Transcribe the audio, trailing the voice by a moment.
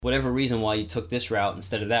whatever reason why you took this route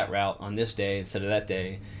instead of that route on this day instead of that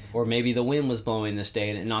day. Or maybe the wind was blowing this day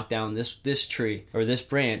and it knocked down this tree or this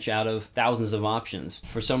branch out of thousands of options.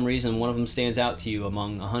 For some reason, one of them stands out to you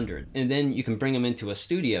among 100. And then you can bring them into a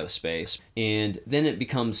studio space, and then it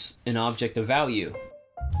becomes an object of value.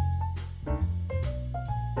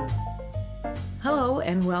 Hello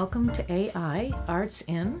and welcome to AI Arts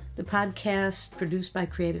In, the podcast produced by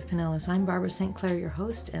Creative Pinellas. I'm Barbara St. Clair, your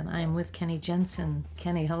host, and I'm with Kenny Jensen.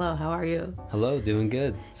 Kenny, hello, how are you? Hello, doing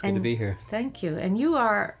good. It's good to be here. Thank you. And you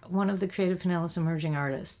are one of the Creative Pinellas emerging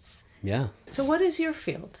artists. Yeah. So what is your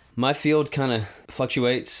field? My field kind of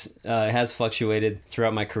fluctuates. It has fluctuated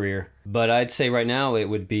throughout my career. But I'd say right now it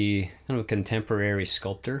would be kind of a contemporary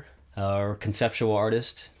sculptor or conceptual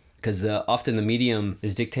artist. Because often the medium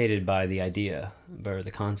is dictated by the idea or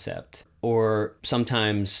the concept. Or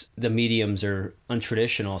sometimes the mediums are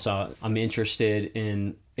untraditional, so I'm interested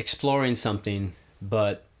in exploring something,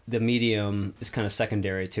 but the medium is kind of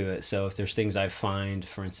secondary to it. So if there's things I find,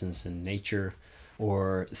 for instance, in nature,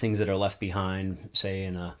 or things that are left behind, say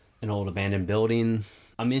in an old abandoned building,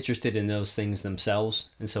 I'm interested in those things themselves,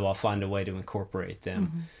 and so I'll find a way to incorporate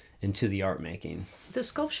them into the art making. The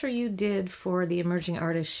sculpture you did for the Emerging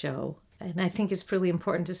Artist Show, and I think it's really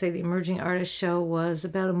important to say the Emerging Artist Show was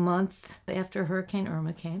about a month after Hurricane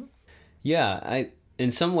Irma came. Yeah,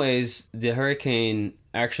 in some ways, the hurricane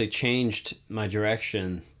actually changed my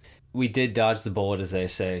direction. We did dodge the bullet, as they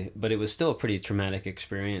say, but it was still a pretty traumatic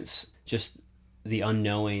experience, just the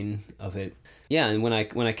unknowing of it. Yeah, and when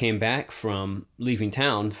I came back from leaving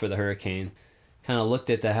town for the hurricane, kind of looked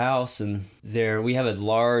at the house, and there we have a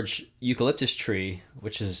large eucalyptus tree,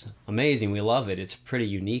 which is amazing. We love it. It's pretty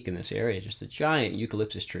unique in this area, just a giant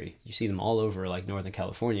eucalyptus tree. You see them all over like Northern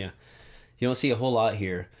California. You don't see a whole lot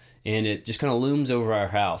here, and it just kind of looms over our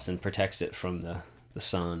house and protects it from the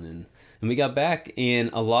sun. And we got back, and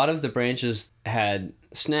a lot of the branches had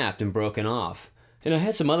snapped and broken off. And I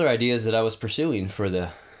had some other ideas that I was pursuing for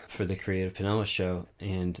the Creative Pinellas Show,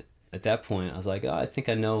 and at that point, I was like, I think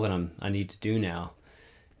I know what I need to do now.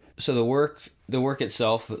 So the work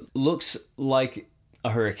itself looks like a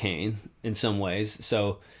hurricane in some ways.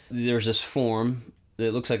 So there's this form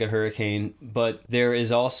that looks like a hurricane, but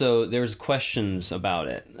there's questions about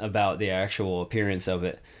it, about the actual appearance of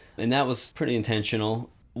it. And that was pretty intentional.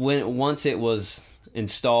 Once it was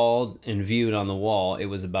installed and viewed on the wall, it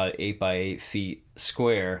was about 8 by 8 feet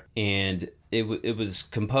square, and it was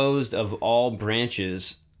composed of all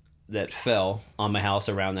branches that fell on my house,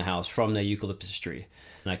 around the house, from the eucalyptus tree.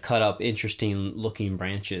 And I cut up interesting looking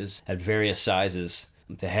branches at various sizes.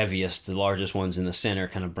 The heaviest, the largest ones in the center,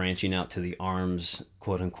 kind of branching out to the arms,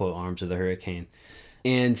 quote unquote, arms of the hurricane.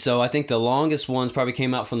 And so I think the longest ones probably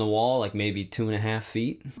came out from the wall, like maybe 2.5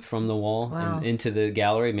 feet from the wall. Wow. And into the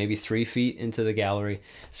gallery, maybe 3 feet into the gallery.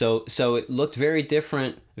 So it looked very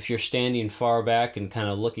different if you're standing far back and kind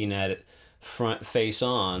of looking at it front face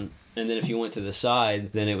on. And then if you went to the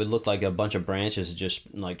side, then it would look like a bunch of branches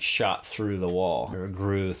just like shot through the wall or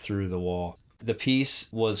grew through the wall. The piece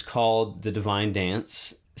was called The Divine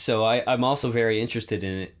Dance. So I'm also very interested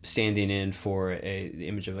in it, standing in for the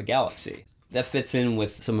image of a galaxy. That fits in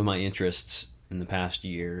with some of my interests in the past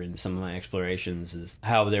year, and some of my explorations is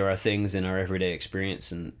how there are things in our everyday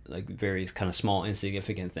experience and like various kind of small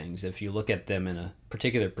insignificant things. If you look at them in a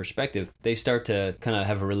particular perspective, they start to kind of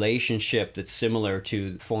have a relationship that's similar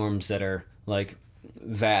to forms that are like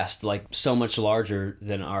vast, like so much larger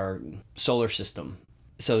than our solar system.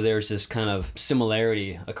 So there's this kind of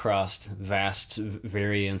similarity across vast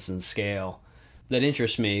variance and scale that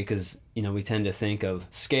interests me, because we tend to think of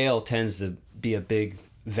scale tends to be a big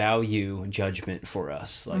value judgment for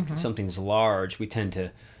us. Like something's large, we tend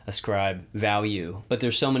to ascribe value, but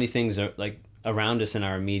there's so many things that, like around us in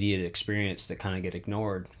our immediate experience, that kind of get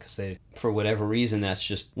ignored because they, for whatever reason, that's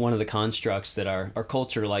just one of the constructs that our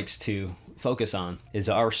culture likes to focus on, is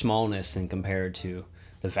our smallness and compared to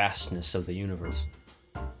the vastness of the universe.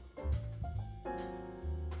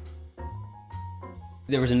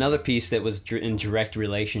 There was another piece that was in direct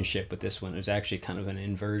relationship with this one. It was actually kind of an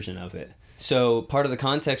inversion of it. So part of the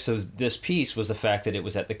context of this piece was the fact that it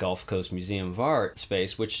was at the Gulf Coast Museum of Art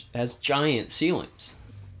space, which has giant ceilings.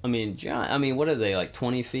 I mean, what are they, like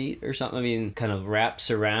 20 feet or something? I mean, kind of wraps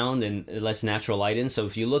around and it lets natural light in. So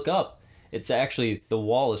if you look up, it's actually, the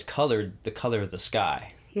wall is colored the color of the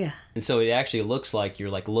sky. Yeah. And so it actually looks like you're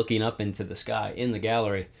like looking up into the sky in the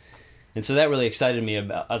gallery. And so that really excited me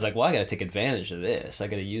I was like, well, I got to take advantage of this. I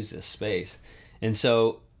got to use this space. And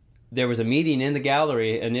so there was a meeting in the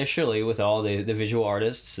gallery initially with all the visual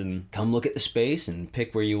artists, and come look at the space and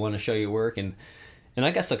pick where you want to show your work. And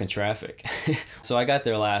I got stuck in traffic. So I got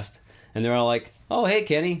there last And they're all like, oh, hey,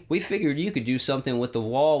 Kenny, we figured you could do something with the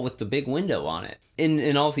wall with the big window on it.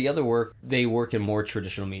 In all of the other work, they work in more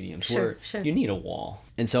traditional mediums where you need a wall.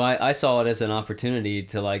 And so I saw it as an opportunity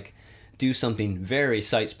to like do something very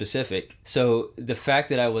site-specific. So the fact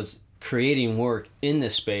that I was creating work in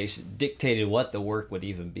this space dictated what the work would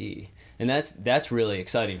even be. And that's really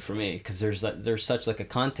exciting for me because there's such like a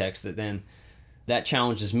context that then that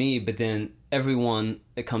challenges me, but then everyone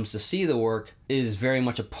that comes to see the work is very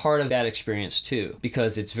much a part of that experience too,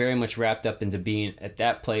 because it's very much wrapped up into being at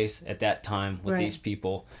that place at that time with these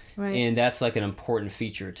people. Right. And that's like an important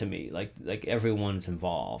feature to me, like everyone's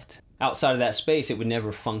involved. Outside of that space, it would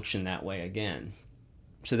never function that way again.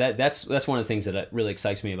 So that's one of the things that really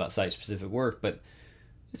excites me about site-specific work, but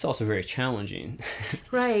it's also very challenging.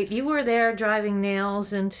 Right. You were there driving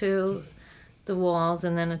nails into the walls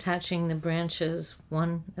and then attaching the branches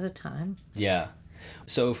one at a time. Yeah.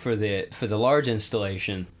 So for the large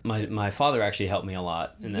installation, my father actually helped me a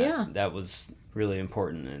lot, and that was really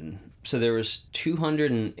important. And so there was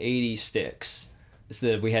 280 sticks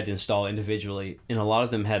that we had to install individually, and a lot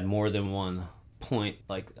of them had more than one point,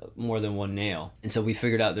 like more than one nail. And so we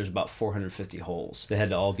figured out there's about 450 holes. They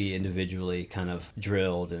had to all be individually kind of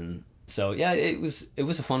drilled. And so yeah, it was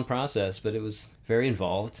a fun process, but it was very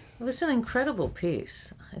involved. It was an incredible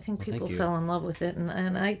piece. I think people fell in love with it,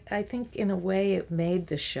 and I think in a way it made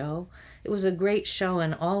the show. It was a great show,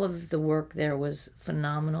 and all of the work there was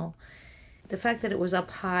phenomenal. The fact that it was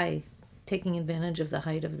up high, taking advantage of the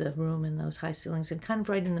height of the room and those high ceilings, and kind of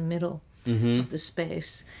right in the middle of the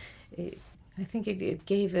space, I think it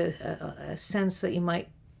gave a sense that you might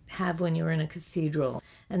have when you were in a cathedral.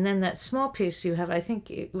 And then that small piece you have, I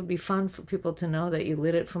think it would be fun for people to know that you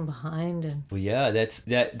lit it from behind. And well, yeah,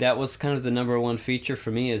 that was kind of the number one feature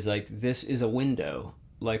for me, is like, this is a window.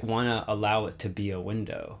 Like, why not allow it to be a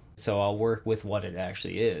window? So I'll work with what it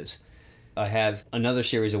actually is. I have another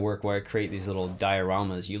series of work where I create these little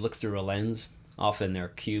dioramas. You look through a lens. Often they're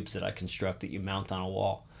cubes that I construct that you mount on a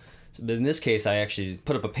wall. So, but in this case, I actually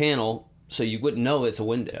put up a panel so you wouldn't know it's a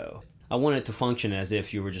window. I want it to function as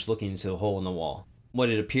if you were just looking into a hole in the wall. What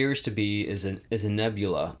it appears to be is a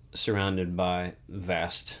nebula surrounded by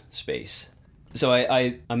vast space. So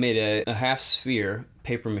I made a half sphere,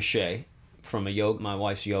 paper mache, from my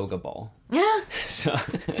wife's yoga ball. Yeah. So,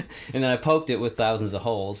 and then I poked it with thousands of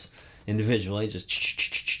holes individually,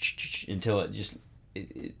 just until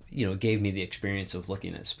it gave me the experience of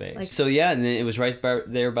looking at space. So yeah, and then it was right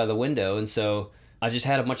there by the window, and so I just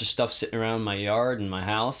had a bunch of stuff sitting around my yard and my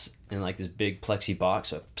house in like this big plexi box.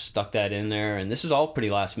 So I stuck that in there, and this was all pretty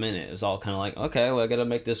last minute. It was all kind of like, okay, well, I got to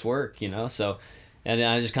make this work, So, and then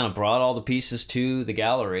I just kind of brought all the pieces to the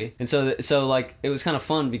gallery, and so like it was kind of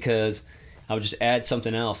fun because I would just add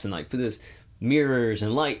something else and like put this mirrors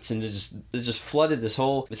and lights, and it just flooded this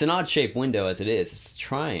whole. It's an odd shaped window as it is. It's a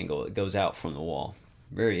triangle that goes out from the wall.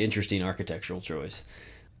 Very interesting architectural choice.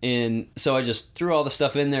 And so I just threw all the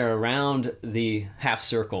stuff in there around the half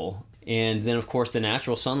circle. And then, of course, the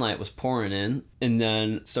natural sunlight was pouring in, and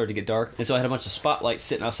then it started to get dark. And so I had a bunch of spotlights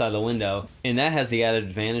sitting outside the window. And that has the added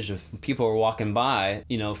advantage of people were walking by,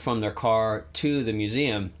 from their car to the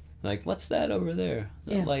museum. Like, what's that over there?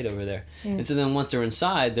 That light over there. Yeah. And so then once they're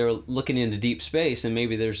inside, they're looking into deep space, and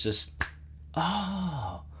maybe there's just,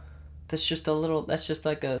 that's just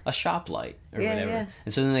like a shop light or whatever. Yeah.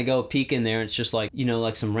 And so then they go peek in there, and it's just like,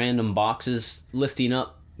 like some random boxes lifting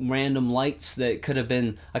up random lights that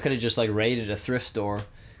I could have just like raided a thrift store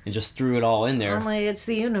and just threw it all in there. Only it's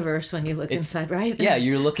the universe when you look inside, right? Yeah,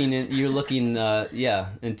 you're looking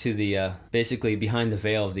into the basically behind the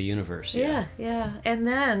veil of the universe. Yeah. And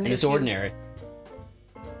then it's ordinary.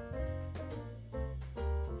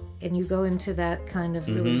 And you go into that kind of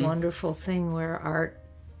really wonderful thing where art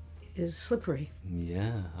is slippery.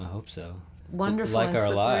 Yeah, I hope so. Wonderful, like and our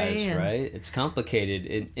slippery, lives, right? It's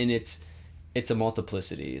complicated, and it's a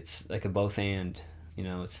multiplicity. It's like a both and.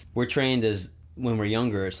 We're trained as when we're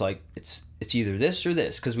younger. It's like it's either this or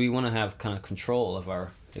this, because we want to have kind of control of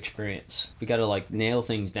our experience. We got to like nail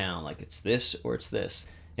things down. Like it's this or it's this.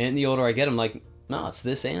 And the older I get, I'm like, no, it's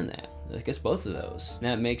this and that. Like it's both of those. And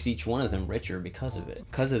that makes each one of them richer because of it,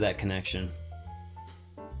 because of that connection.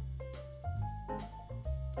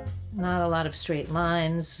 Not a lot of straight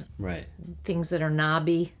lines. Right. Things that are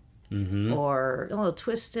knobby or a little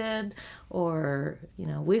twisted or,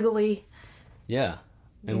 wiggly. Yeah.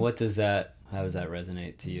 And how does that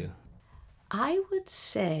resonate to you? I would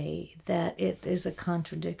say that it is a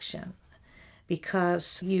contradiction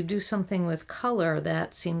because you do something with color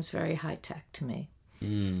that seems very high-tech to me.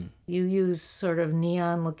 You use sort of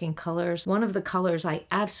neon-looking colors. One of the colors I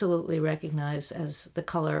absolutely recognize as the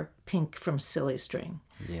color pink from Silly String.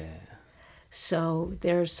 Yeah. So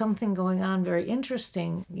there's something going on very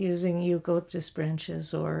interesting using eucalyptus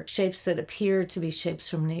branches or shapes that appear to be shapes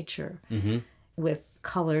from nature with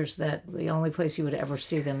colors that the only place you would ever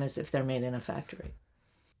see them is if they're made in a factory.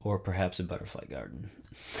 Or perhaps a butterfly garden.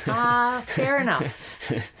 Fair enough.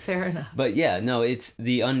 Fair enough. But yeah, no, it's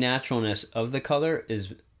the unnaturalness of the color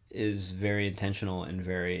is very intentional and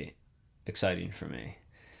very exciting for me.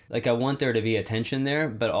 Like, I want there to be a tension there,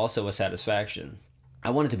 but also a satisfaction. I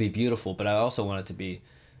want it to be beautiful, but I also want it to be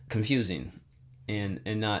confusing and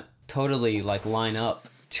not totally like line up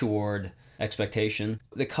toward expectation.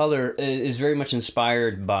 The color is very much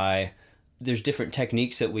inspired by, there's different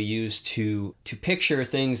techniques that we use to picture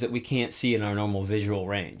things that we can't see in our normal visual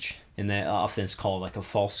range. And that often is called like a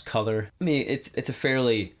false color. I mean, it's a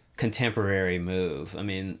fairly contemporary move. I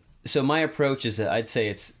mean, so my approach is that I'd say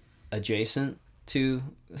it's adjacent to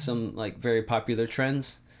some like very popular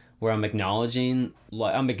trends, where I'm acknowledging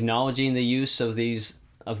the use of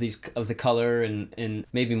the color and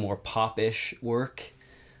maybe more pop-ish work,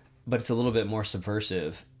 but it's a little bit more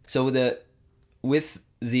subversive. So with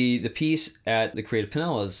the piece at the Creative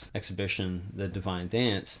Pinellas exhibition, The Divine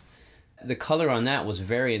Dance, the color on that was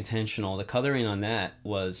very intentional. The coloring on that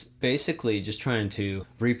was basically just trying to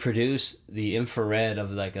reproduce the infrared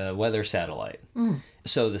of like a weather satellite.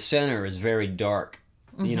 So the center is very dark.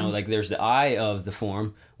 You know, like there's the eye of the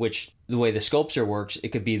form, which the way the sculpture works, it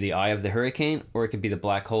could be the eye of the hurricane or it could be the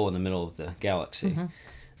black hole in the middle of the galaxy.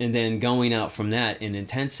 And then going out from that in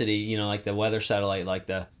intensity, you know, like the weather satellite, like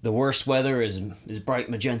the worst weather is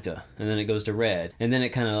bright magenta, and then it goes to red, and then it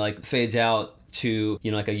kind of like fades out to,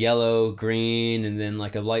 you know, like a yellow, green, and then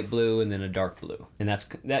like a light blue, and then a dark blue. And that's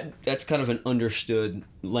kind of an understood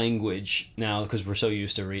language now, because we're so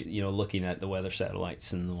used to looking at the weather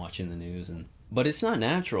satellites and watching the news, but it's not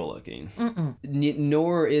natural looking.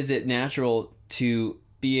 Nor is it natural to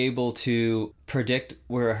be able to predict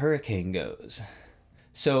where a hurricane goes.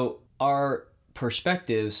 So our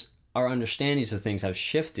perspectives, our understandings of things have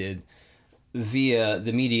shifted via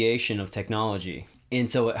the mediation of technology. And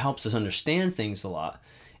so it helps us understand things a lot,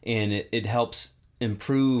 and it helps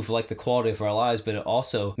improve like the quality of our lives, but it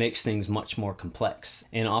also makes things much more complex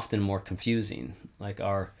and often more confusing. Like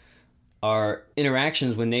our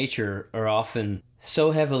interactions with nature are often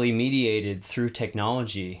so heavily mediated through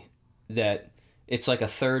technology that it's like a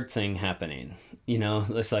third thing happening. You know,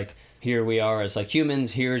 it's like, here we are as like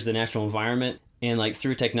humans, here's the natural environment, and like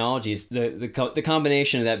through technologies, the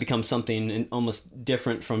combination of that becomes something almost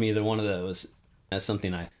different from either one of those. That's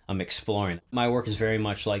something I'm exploring. My work is very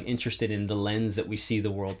much like interested in the lens that we see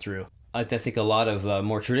the world through. I think a lot of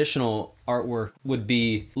more traditional artwork would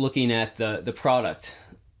be looking at the product,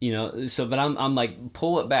 you know. So, but I'm like,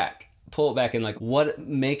 pull it back and like, what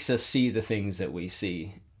makes us see the things that we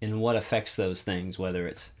see, and what affects those things, whether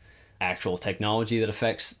it's actual technology that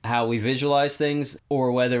affects how we visualize things,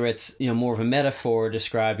 or whether it's, you know, more of a metaphor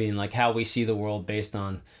describing like how we see the world based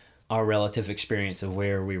on our relative experience of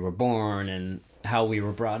where we were born and how we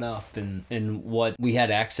were brought up and what we had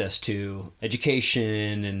access to,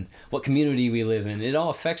 education, and what community we live in. It all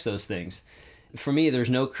affects those things. For me, there's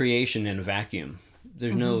no creation in a vacuum.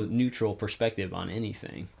 There's no neutral perspective on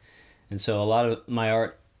anything. And so a lot of my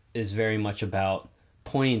art is very much about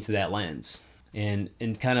pointing to that lens and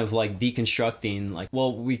kind of like deconstructing, like,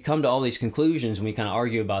 well, we come to all these conclusions and we kind of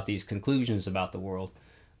argue about these conclusions about the world,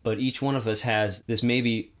 but each one of us has this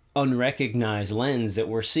maybe unrecognized lens that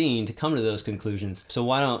we're seeing to come to those conclusions. So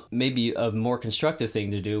why don't, maybe a more constructive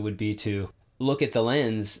thing to do would be to look at the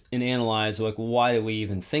lens and analyze, like, why do we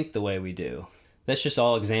even think the way we do? Let's just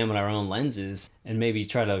all examine our own lenses and maybe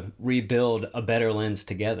try to rebuild a better lens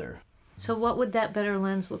together. So what would that better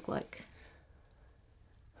lens look like?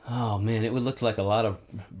 Oh man, it would look like a lot of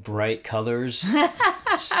bright colors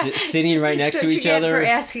sitting right next to each other. For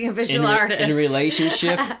asking a visual artist. In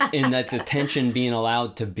relationship, and that the tension being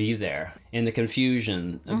allowed to be there, and the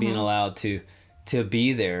confusion of being allowed to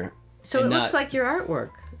be there. So it looks like your artwork.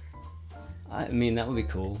 I mean, that would be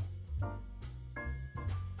cool.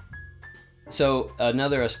 So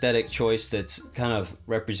another aesthetic choice that's kind of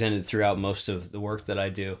represented throughout most of the work that I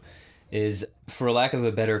do is, for lack of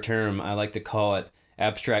a better term, I like to call it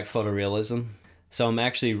abstract photorealism. So I'm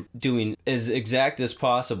actually doing as exact as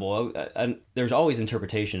possible. There's always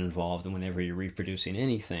interpretation involved whenever you're reproducing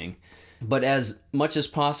anything. But as much as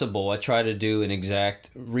possible, I try to do an exact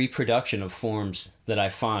reproduction of forms that I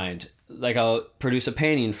find. Like, I'll produce a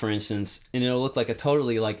painting, for instance, and it'll look like a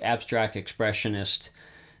totally like abstract expressionist,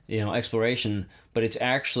 exploration, but it's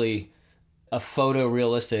actually a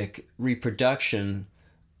photorealistic reproduction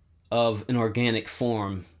of an organic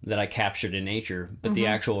form that I captured in nature, but the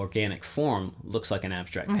actual organic form looks like an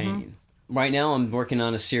abstract painting. right now I'm working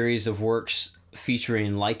on a series of works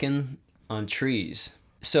featuring lichen on trees.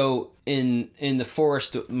 So in the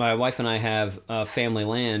forest, my wife and I have family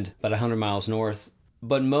land about 100 miles north.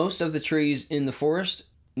 But most of the trees in the forest,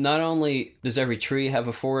 not only does every tree have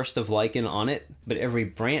a forest of lichen on it, but every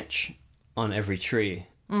branch on every tree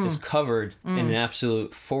is covered in an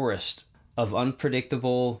absolute forest of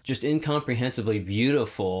unpredictable, just incomprehensibly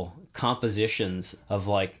beautiful compositions of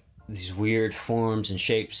like these weird forms and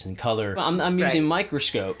shapes and color. I'm using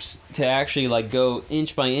microscopes to actually like go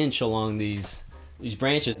inch by inch along these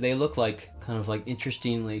branches. They look like kind of like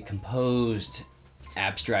interestingly composed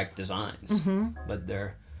abstract designs, but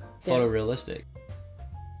they're photorealistic.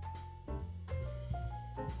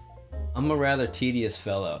 I'm a rather tedious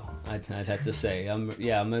fellow, I'd have to say.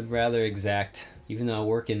 I'm a rather exact, even though I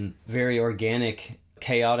work in very organic,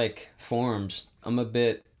 chaotic forms, I'm a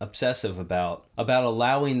bit obsessive about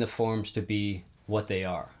allowing the forms to be what they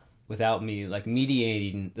are without me like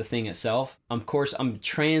mediating the thing itself. Of course, I'm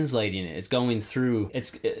translating it. It's going through,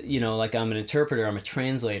 it's, you know, like I'm an interpreter, I'm a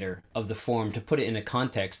translator of the form to put it in a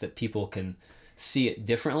context that people can see it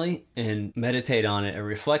differently and meditate on it or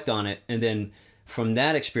reflect on it, and then from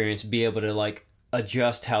that experience be able to like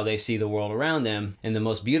adjust how they see the world around them. And the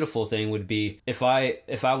most beautiful thing would be if I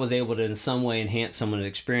was able to in some way enhance someone's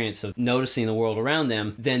experience of noticing the world around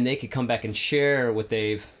them, then they could come back and share what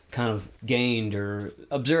they've kind of gained or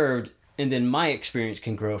observed, and then my experience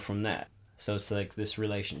can grow from that. So it's like this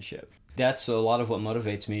relationship. That's a lot of what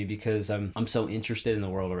motivates me, because I'm so interested in the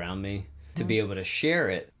world around me. To be able to share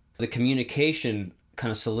it, the communication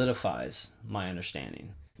kind of solidifies my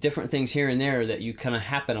understanding. Different things here and there that you kind of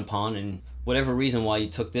happen upon, and whatever reason why you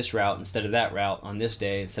took this route instead of that route on this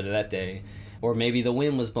day instead of that day, or maybe the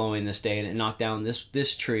wind was blowing this day and it knocked down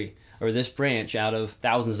this tree or this branch out of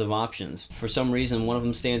thousands of options. For some reason, one of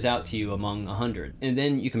them stands out to you among 100. And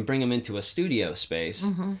then you can bring them into a studio space,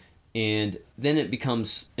 and then it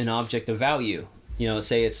becomes an object of value. You know,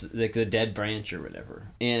 say it's like the dead branch or whatever,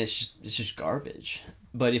 and it's just garbage.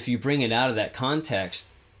 But if you bring it out of that context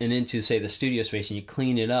and into, say, the studio space, and you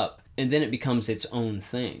clean it up, and then it becomes its own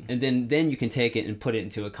thing. And then you can take it and put it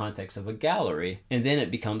into a context of a gallery, and then it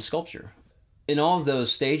becomes sculpture. And all of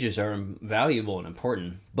those stages are valuable and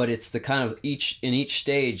important, but it's the kind of in each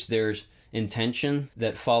stage there's intention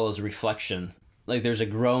that follows reflection. Like there's a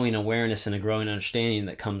growing awareness and a growing understanding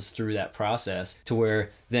that comes through that process, to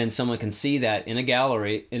where then someone can see that in a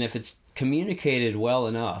gallery, and if it's communicated well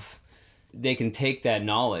enough, they can take that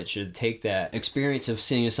knowledge or take that experience of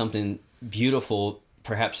seeing something beautiful,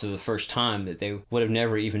 perhaps for the first time, that they would have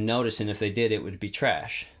never even noticed, and if they did, it would be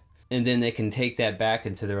trash. And then they can take that back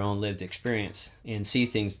into their own lived experience and see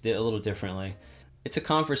things a little differently. It's a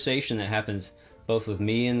conversation that happens both with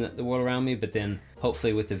me and the world around me, but then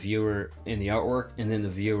hopefully with the viewer in the artwork, and then the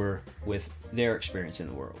viewer with their experience in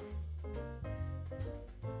the world.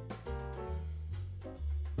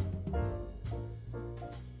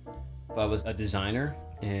 I was a designer,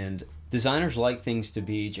 and designers like things to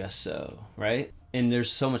be just so, right? And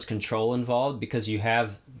there's so much control involved, because you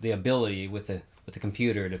have the ability with the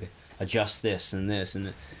computer to adjust this and this,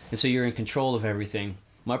 and so you're in control of everything.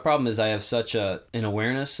 My problem is I have such an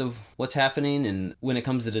awareness of what's happening, and when it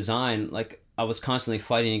comes to design, like I was constantly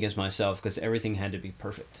fighting against myself because everything had to be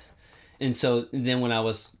perfect. And so then when I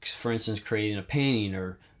was, for instance, creating a painting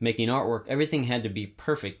or making artwork, everything had to be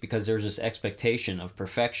perfect because there's this expectation of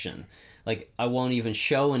perfection. Like I won't even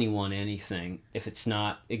show anyone anything if it's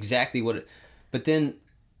not exactly what it... But then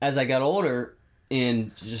as I got older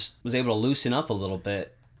and just was able to loosen up a little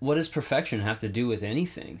bit, what does perfection have to do with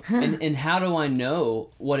anything? And how do I know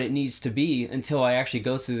what it needs to be until I actually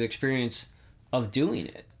go through the experience of doing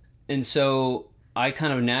it? And so I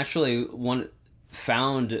kind of naturally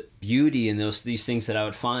found beauty in these things that I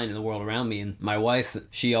would find in the world around me. And my wife,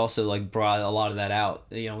 she also like brought a lot of that out.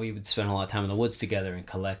 You know, we would spend a lot of time in the woods together and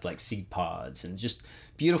collect like seed pods and just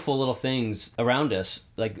beautiful little things around us.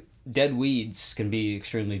 Like dead weeds can be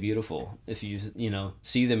extremely beautiful if you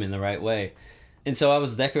see them in the right way. And so I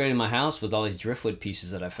was decorating my house with all these driftwood pieces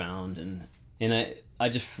that I found, and I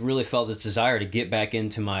just really felt this desire to get back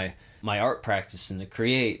into my art practice and to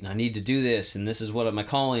create, and I need to do this, and this is what my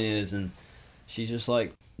calling is. And she's just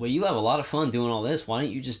like, well, you have a lot of fun doing all this. Why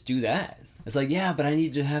don't you just do that? It's like, yeah, but I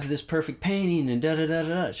need to have this perfect painting and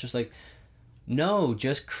da-da-da-da-da. It's just like, no,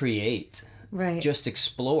 just create. Right. Just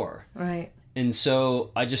explore. Right. And so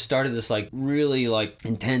I just started this like really like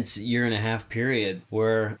intense 1.5 year period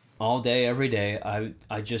where all day, every day,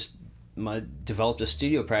 I developed a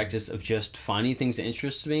studio practice of just finding things that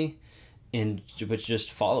interest me, but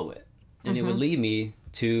just follow it. And it would lead me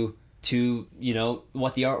to to, you know,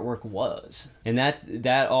 what the artwork was. And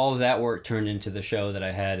that all of that work turned into the show that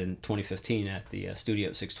I had in 2015 at the studio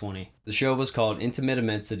at 620. The show was called Intimate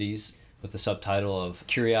Immensities, with the subtitle of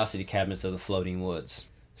Curiosity Cabinets of the Floating Woods.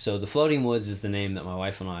 So the Floating Woods is the name that my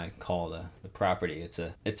wife and I call the property. It's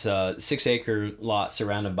a 6-acre lot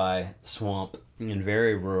surrounded by swamp in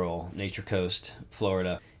very rural Nature Coast,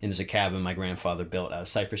 Florida. And there's a cabin my grandfather built out of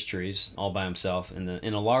cypress trees all by himself in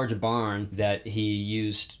a large barn that he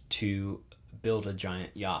used to build a giant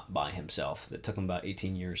yacht by himself that took him about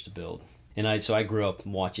 18 years to build. And so I grew up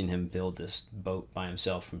watching him build this boat by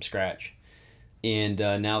himself from scratch. And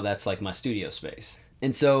now that's like my studio space.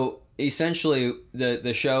 And so essentially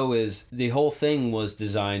the show is, the whole thing was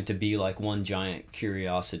designed to be like one giant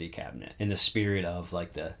curiosity cabinet in the spirit of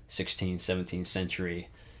like the 16th, 17th century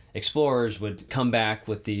explorers would come back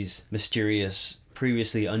with these mysterious,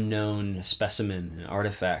 previously unknown specimen and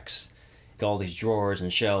artifacts, like all these drawers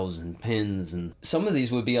and shelves and pins, and some of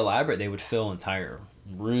these would be elaborate. They would fill entire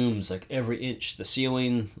rooms, like every inch, the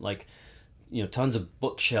ceiling, like, you know, tons of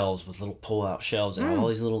bookshelves with little pull-out shelves and all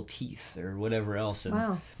these little teeth or whatever else. And,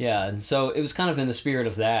 wow. Yeah, and so it was kind of in the spirit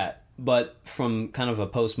of that, but from kind of a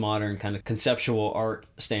postmodern kind of conceptual art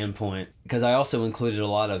standpoint, because I also included a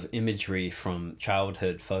lot of imagery from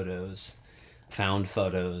childhood photos, found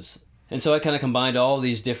photos. And so I kind of combined all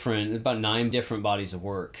these about 9 different bodies of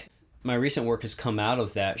work. My recent work has come out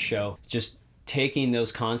of that show, just taking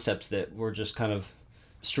those concepts that were just kind of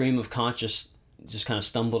stream of conscious, just kind of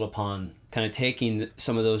stumbled upon, kind of taking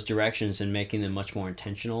some of those directions and making them much more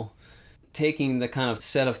intentional. Taking the kind of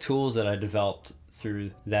set of tools that I developed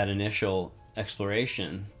through that initial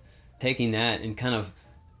exploration, taking that and kind of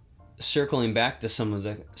circling back to some of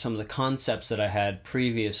the concepts that I had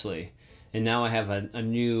previously, and now I have a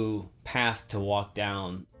new path to walk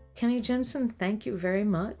down. Kenny Jensen, thank you very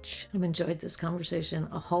much. I've enjoyed this conversation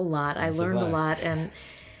a whole lot. I learned a lot, and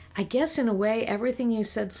I guess in a way everything you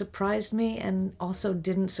said surprised me and also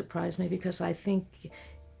didn't surprise me, because I think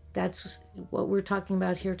that's what we're talking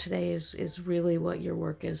about here today is really what your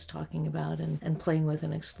work is talking about and playing with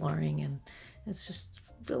and exploring, and it's just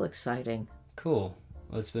real exciting. Cool.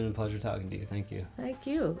 Well, it's been a pleasure talking to you. Thank you. Thank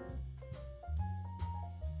you.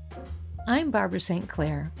 I'm Barbara St.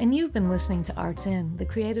 Clair, and you've been listening to Arts In, the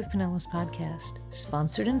Creative Pinellas podcast,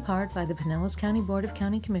 sponsored in part by the Pinellas County Board of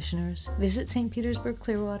County Commissioners, Visit St. Petersburg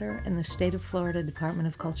Clearwater, and the State of Florida Department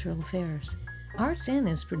of Cultural Affairs. Arts In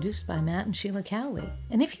is produced by Matt and Sheila Cowley,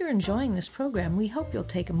 and if you're enjoying this program, we hope you'll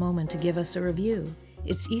take a moment to give us a review.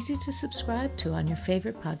 It's easy to subscribe to on your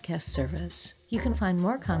favorite podcast service. You can find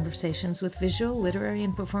more conversations with visual, literary,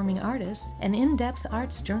 and performing artists and in-depth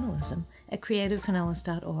arts journalism at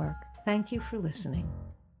creativepinellas.org. Thank you for listening.